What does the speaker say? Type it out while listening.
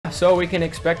So we can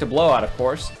expect a blowout, of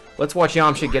course. Let's watch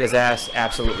Yamcha get his ass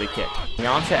absolutely kicked.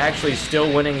 Yamcha actually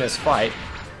still winning this fight.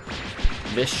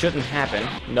 This shouldn't happen.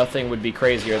 Nothing would be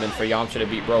crazier than for Yamcha to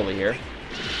beat Broly here.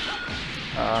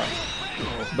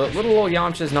 But little old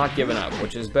Yamcha's not giving up,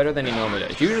 which is better than he normally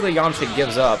does. Usually Yamcha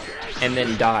gives up and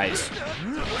then dies.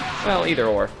 Well, either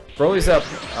or. Broly's up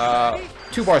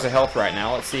 2 bars of health right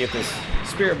now. Let's see if this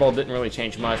Spirit Ball didn't really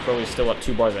change much. Broly's still up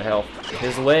 2 bars of health.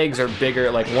 His legs are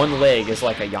bigger. Like, one leg is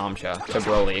like a Yamcha to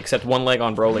Broly, except one leg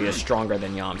on Broly is stronger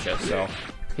than Yamcha, so...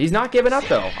 He's not giving up,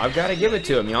 though. I've got to give it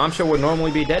to him. Yamcha would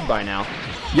normally be dead by now.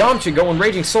 Yamcha going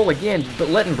Raging Soul again, but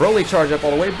letting Broly charge up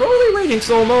all the way. Broly Raging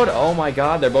Soul mode. Oh my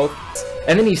god, they're both...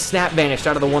 And then he snap vanished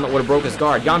out of the one that would have broke his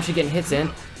guard. Yamcha getting hits in.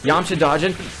 Yamcha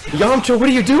dodging. Yamcha, what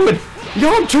are you doing?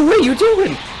 Yamcha, what are you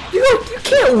doing? You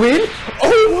can't win.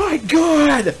 Oh my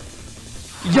god.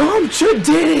 Yamcha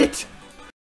did it.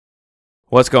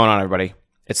 What's going on, everybody?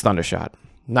 It's Thundershot.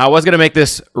 Now, I was going to make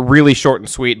this really short and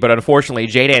sweet, but unfortunately,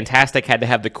 Jadantastic had to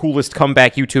have the coolest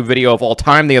comeback YouTube video of all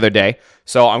time the other day,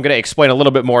 so I'm going to explain a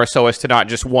little bit more so as to not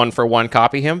just one-for-one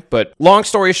copy him. But long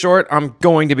story short, I'm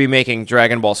going to be making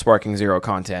Dragon Ball Sparking Zero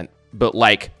content, but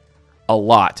like a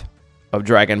lot of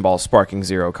Dragon Ball Sparking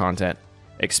Zero content.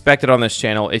 Expect it on this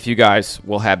channel. If you guys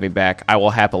will have me back, I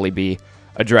will happily be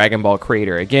a Dragon Ball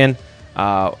creator again.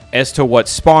 As to what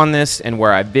spawned this and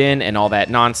where I've been and all that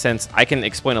nonsense, I can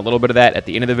explain a little bit of that at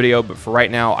the end of the video, but for right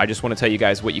now, I just want to tell you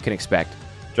guys what you can expect.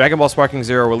 Dragon Ball Sparking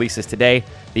Zero releases today,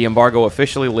 the embargo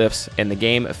officially lifts, and the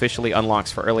game officially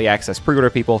unlocks for early access pre-order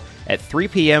people at 3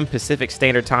 p.m. Pacific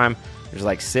Standard Time. There's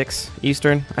like 6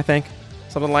 Eastern, I think,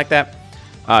 something like that.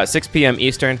 6 p.m.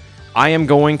 Eastern. I am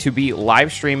going to be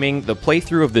live streaming the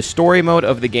playthrough of the story mode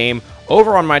of the game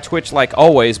over on my Twitch like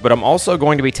always, but I'm also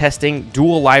going to be testing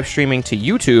dual live streaming to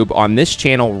YouTube on this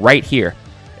channel right here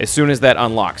as soon as that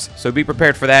unlocks. So be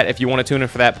prepared for that. If you want to tune in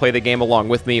for that, play the game along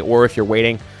with me, or if you're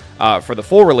waiting for the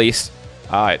full release,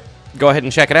 go ahead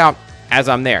and check it out as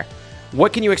I'm there.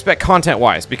 What can you expect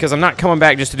content-wise? Because I'm not coming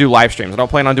back just to do live streams. I don't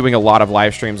plan on doing a lot of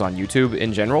live streams on YouTube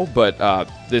in general, but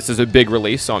this is a big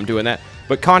release, so I'm doing that.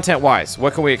 But content-wise,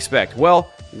 what can we expect?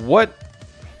 Well, what,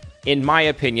 in my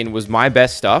opinion, was my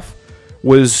best stuff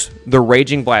was the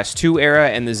Raging Blast 2 era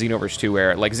and the Xenoverse 2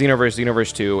 era. Like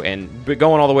Xenoverse 2, and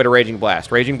going all the way to Raging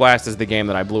Blast. Raging Blast is the game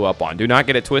that I blew up on. Do not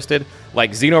get it twisted.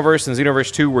 Like, Xenoverse and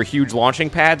Xenoverse 2 were huge launching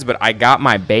pads, but I got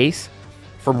my base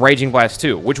from Raging Blast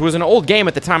 2, which was an old game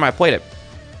at the time I played it.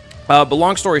 But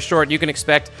long story short, you can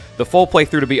expect the full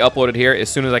playthrough to be uploaded here as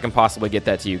soon as I can possibly get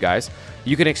that to you guys.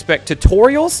 You can expect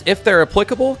tutorials if they're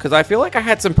applicable, because I feel like I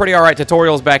had some pretty alright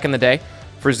tutorials back in the day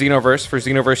for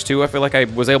Xenoverse 2. I feel like I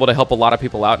was able to help a lot of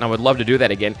people out, and I would love to do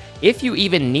that again, if you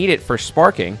even need it for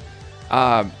sparking.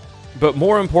 But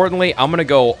more importantly, I'm going to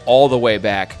go all the way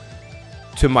back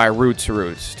to my roots,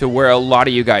 to where a lot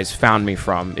of you guys found me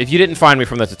from. If you didn't find me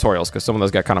from the tutorials, because some of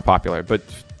those got kind of popular, but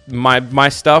my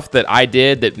stuff that I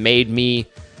did that made me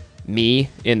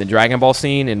in the Dragon Ball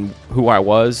scene and who I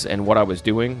was and what I was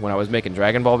doing when I was making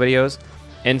Dragon Ball videos,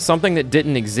 and something that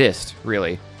didn't exist,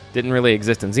 really. Didn't really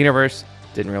exist in Xenoverse,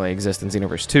 didn't really exist in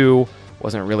Xenoverse 2,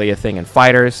 wasn't really a thing in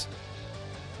Fighters.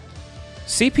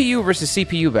 CPU versus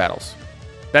CPU battles.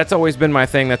 That's always been my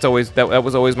thing. That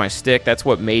was always my stick. That's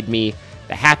what made me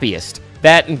the happiest.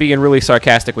 That and being really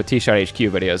sarcastic with T-Shot HQ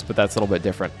videos, but that's a little bit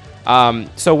different.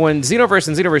 So when Xenoverse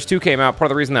and Xenoverse 2 came out, part of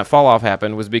the reason that fall off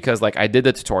happened was because, like, I did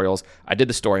the tutorials, I did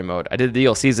the story mode, I did the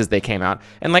DLCs as they came out,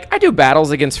 and, like, I do battles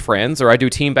against friends, or I do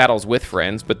team battles with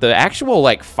friends, but the actual,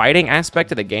 like, fighting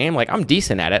aspect of the game, like, I'm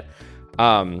decent at it.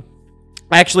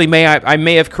 Actually, I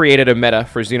may have created a meta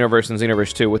for Xenoverse and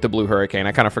Xenoverse 2 with the Blue Hurricane.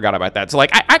 I kind of forgot about that. So, like,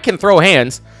 I can throw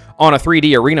hands on a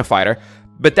 3D arena fighter,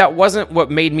 but that wasn't what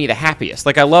made me the happiest.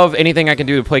 Like, I love anything I can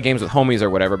do to play games with homies or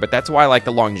whatever, but that's why, like,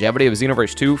 the longevity of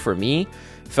Xenoverse 2 for me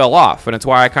fell off, and it's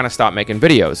why I kind of stopped making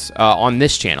videos on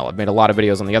this channel. I've made a lot of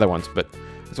videos on the other ones, but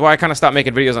that's why I kind of stopped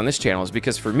making videos on this channel, is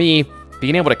because for me,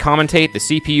 being able to commentate the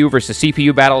CPU versus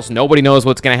CPU battles, nobody knows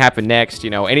what's going to happen next. You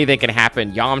know, anything can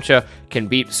happen. Yamcha can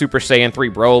beat Super Saiyan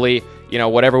 3 Broly. You know,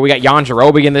 whatever. We got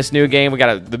Yajirobe in this new game. We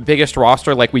got the biggest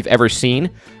roster like we've ever seen.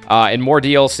 And more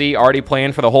DLC already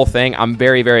planned for the whole thing. I'm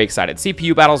very, very excited.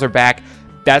 CPU battles are back.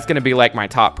 That's going to be like my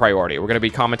top priority. We're going to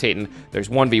be commentating. There's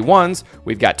 1v1s.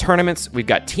 We've got tournaments. We've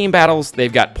got team battles.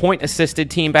 They've got point-assisted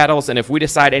team battles. And if we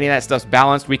decide any of that stuff's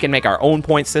balanced, we can make our own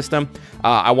point system.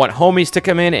 I want homies to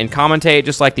come in and commentate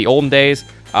just like the olden days.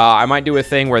 I might do a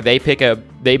thing where they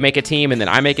make a team and then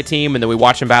I make a team and then we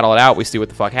watch them battle it out. We see what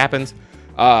the fuck happens.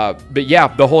 But yeah,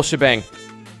 the whole shebang.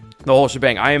 The whole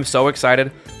shebang. I am so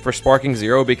excited for Sparking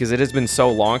Zero because it has been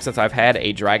so long since I've had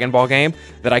a Dragon Ball game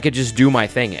that I could just do my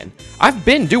thing in. I've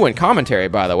been doing commentary,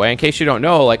 by the way, in case you don't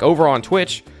know, like over on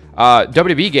Twitch,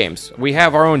 WWE games. We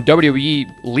have our own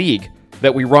WWE League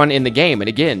that we run in the game. And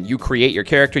again, you create your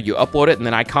character, you upload it, and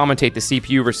then I commentate the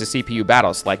CPU versus CPU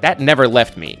battles. Like, that never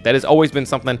left me. That has always been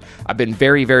something I've been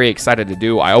very, very excited to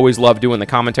do. I always love doing the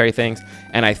commentary things,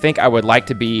 and I think I would like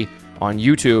to be on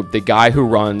YouTube the guy who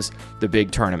runs the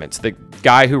big tournaments, the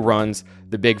guy who runs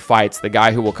the big fights, the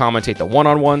guy who will commentate the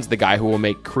one-on-ones, the guy who will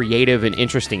make creative and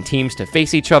interesting teams to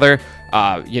face each other,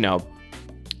 you know,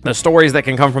 the stories that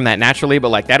can come from that naturally. But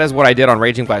like, that is what I did on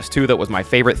Raging Blast 2. That was my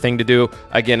favorite thing to do.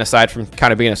 Again, aside from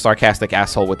kind of being a sarcastic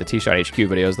asshole with the T-Shot HQ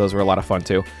videos, those were a lot of fun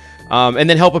too. And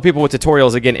then helping people with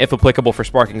tutorials, again, if applicable, for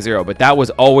Sparking Zero. But that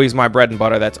was always my bread and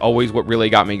butter. That's always what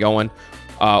really got me going.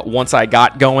 Once I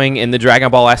got going in the Dragon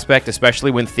Ball aspect,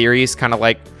 especially when theories kind of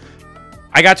like,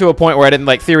 I got to a point where I didn't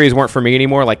like, theories weren't for me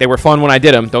anymore. Like, they were fun when I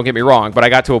did them, don't get me wrong, but I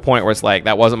got to a point where it's like,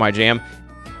 that wasn't my jam.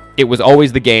 It was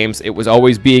always the games. It was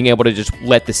always being able to just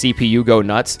let the CPU go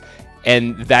nuts.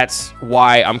 And that's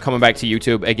why I'm coming back to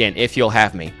YouTube, again, if you'll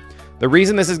have me. The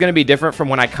reason this is going to be different from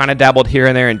when I kind of dabbled here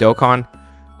and there in Dokkan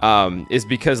is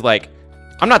because, like,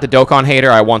 I'm not the Dokkan hater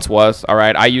I once was, all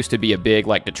right? I used to be a big,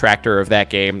 like, detractor of that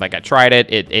game. Like, I tried it.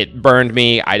 It burned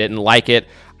me. I didn't like it.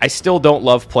 I still don't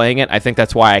love playing it. I think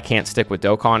that's why I can't stick with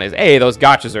Dokkan is, A, those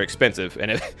gachas are expensive.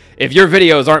 And if your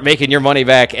videos aren't making your money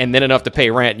back and then enough to pay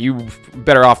rent, you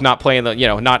better off not playing the, you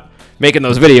know, not making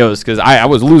those videos, because I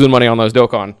was losing money on those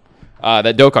Dokkan,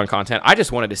 that Dokkan content. I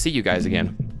just wanted to see you guys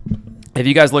again. If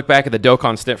you guys look back at the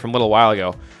Dokkan stint from a little while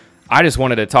ago, I just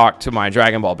wanted to talk to my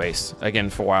Dragon Ball base again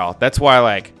for a while. That's why,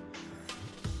 like,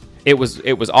 it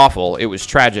was awful. It was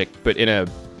tragic, but in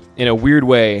a weird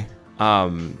way,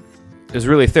 it was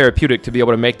really therapeutic to be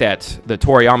able to make the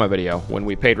Toriyama video when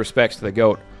we paid respects to the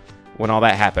GOAT. When all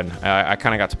that happened, I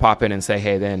kind of got to pop in and say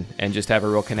hey then, and just have a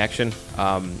real connection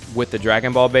with the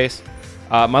Dragon Ball base.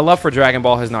 My love for Dragon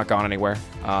Ball has not gone anywhere.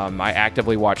 I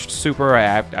actively watched Super.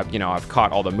 I've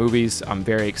caught all the movies. I'm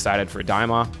very excited for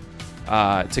Daima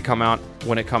to come out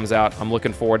when it comes out. I'm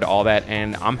looking forward to all that,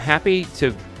 and I'm happy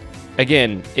to,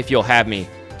 again, if you'll have me,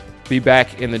 be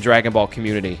back in the Dragon Ball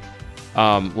community.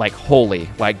 Like wholly,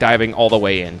 like diving all the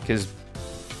way in, because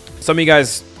some of you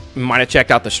guys might have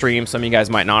checked out the stream, some of you guys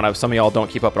might not have, some of y'all don't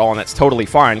keep up at all, and that's totally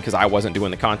fine because I wasn't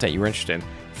doing the content you were interested in.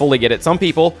 Fully get it. Some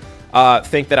people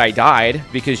think that I died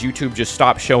because YouTube just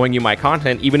stopped showing you my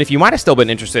content, even if you might have still been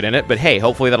interested in it, but hey,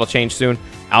 hopefully that'll change soon.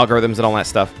 Algorithms and all that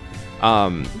stuff.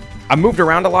 I moved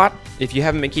around a lot. If you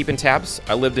haven't been keeping tabs,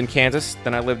 I lived in Kansas,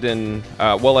 then I lived in,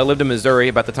 I lived in Missouri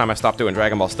about the time I stopped doing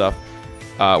Dragon Ball stuff.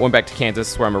 Went back to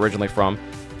Kansas, where I'm originally from.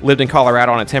 Lived in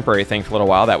Colorado on a temporary thing for a little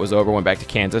while. That was over. Went back to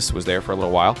Kansas. Was there for a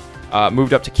little while.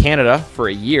 Moved up to Canada for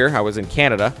a year. I was in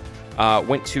Canada.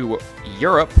 Went to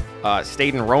Europe.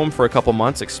 Stayed in Rome for a couple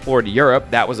months. Explored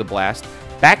Europe. That was a blast.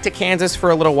 Back to Kansas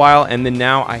for a little while. And then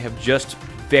now I have just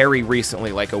very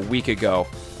recently, like a week ago,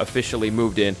 officially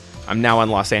moved in. I'm now in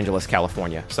Los Angeles,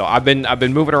 California. So I've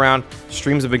been moving around.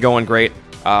 Streams have been going great.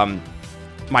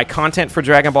 My content for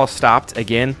Dragon Ball stopped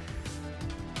again.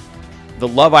 The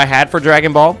love I had for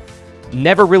Dragon Ball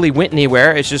never really went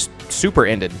anywhere. It's just Super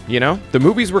ended, you know? The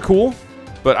movies were cool,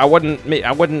 but I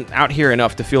wasn't out here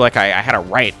enough to feel like I had a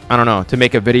right, I don't know, to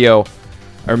make a video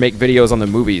or make videos on the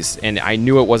movies. And I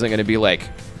knew it wasn't going to be like,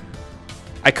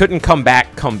 I couldn't come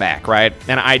back, right?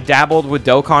 And I dabbled with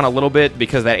Dokkan a little bit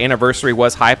because that anniversary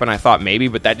was hype and I thought maybe,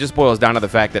 but that just boils down to the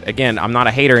fact that, again, I'm not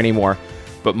a hater anymore,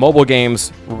 but mobile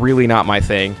games, really not my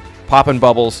thing. Popping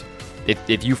bubbles,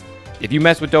 if you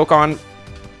mess with Dokkan,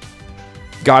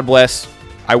 God bless.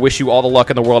 I wish you all the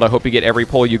luck in the world. I hope you get every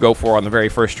pull you go for on the very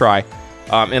first try.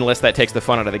 Unless that takes the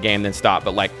fun out of the game, then stop.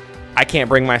 But like, I just can't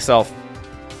bring myself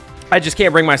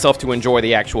to enjoy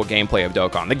the actual gameplay of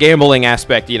Dokkan. The gambling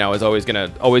aspect, you know, is always gonna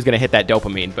hit that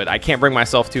dopamine. But I can't bring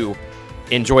myself to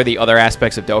enjoy the other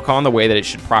aspects of Dokkan the way that it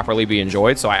should properly be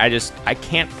enjoyed. So I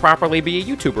can't properly be a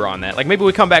YouTuber on that. Like, maybe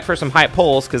we come back for some hype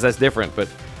polls because that's different, but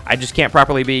I just can't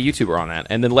properly be a YouTuber on that.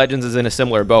 And then Legends is in a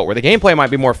similar boat where the gameplay might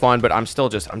be more fun, but I'm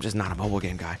just not a mobile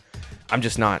game guy. I'm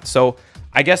just not. So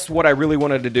I guess what I really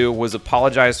wanted to do was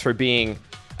apologize for being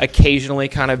occasionally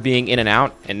kind of being in and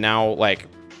out. And now, like,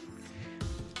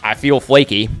 I feel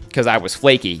flaky because I was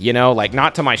flaky, you know, like,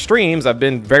 not to my streams. I've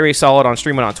been very solid on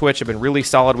streaming on Twitch. I've been really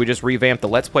solid. We just revamped the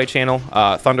Let's Play channel,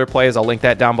 Thunder Plays. I'll link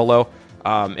that down below.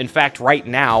 In fact, right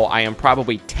now I am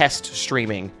probably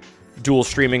dual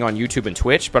streaming on YouTube and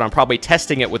Twitch, but I'm probably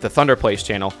testing it with the Thunder Plays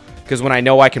channel, because when I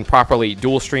know I can properly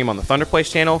dual stream on the Thunder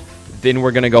Plays channel, then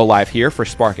we're going to go live here for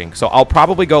Sparking. So I'll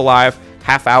probably go live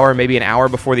half hour, maybe an hour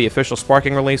before the official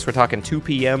Sparking release. We're talking 2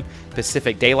 p.m.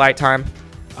 Pacific Daylight Time,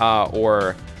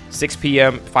 or 6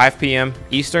 p.m., 5 p.m.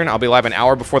 Eastern. I'll be live an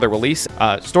hour before the release.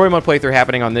 Story mode playthrough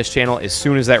happening on this channel as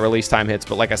soon as that release time hits,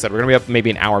 but like I said, we're going to be up maybe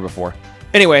an hour before.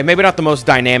 Anyway, maybe not the most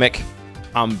dynamic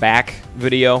I'm back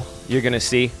video you're going to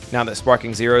see now that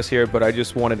Sparking Zero's here, but I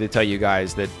just wanted to tell you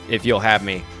guys that if you'll have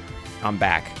me, I'm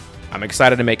back. I'm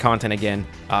excited to make content again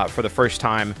for the first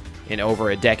time in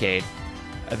over a decade.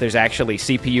 There's actually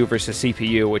CPU versus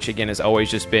CPU, which again has always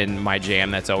just been my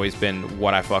jam. That's always been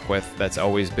what I fuck with. That's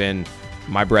always been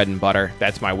my bread and butter.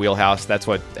 That's my wheelhouse. That's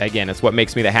what, again, it's what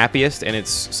makes me the happiest, and it's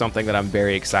something that I'm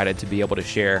very excited to be able to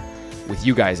share with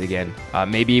you guys again,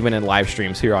 maybe even in live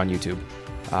streams here on YouTube.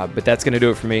 But that's going to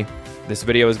do it for me. This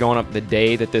video is going up the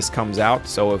day that this comes out,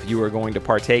 so if you are going to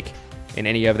partake in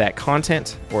any of that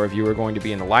content, or if you are going to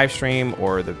be in the live stream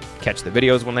or catch the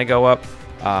videos when they go up,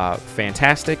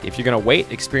 fantastic. If you're going to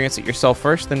wait, experience it yourself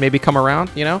first, then maybe come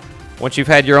around, you know? Once you've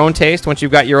had your own taste, once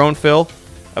you've got your own fill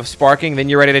of Sparking, then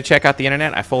you're ready to check out the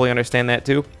internet. I fully understand that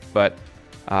too, but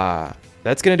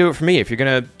that's going to do it for me. If you're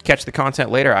going to catch the content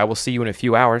later, I will see you in a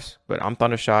few hours, but I'm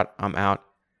Thundershot. I'm out.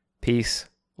 Peace,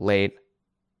 late,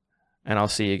 and I'll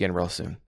see you again real soon.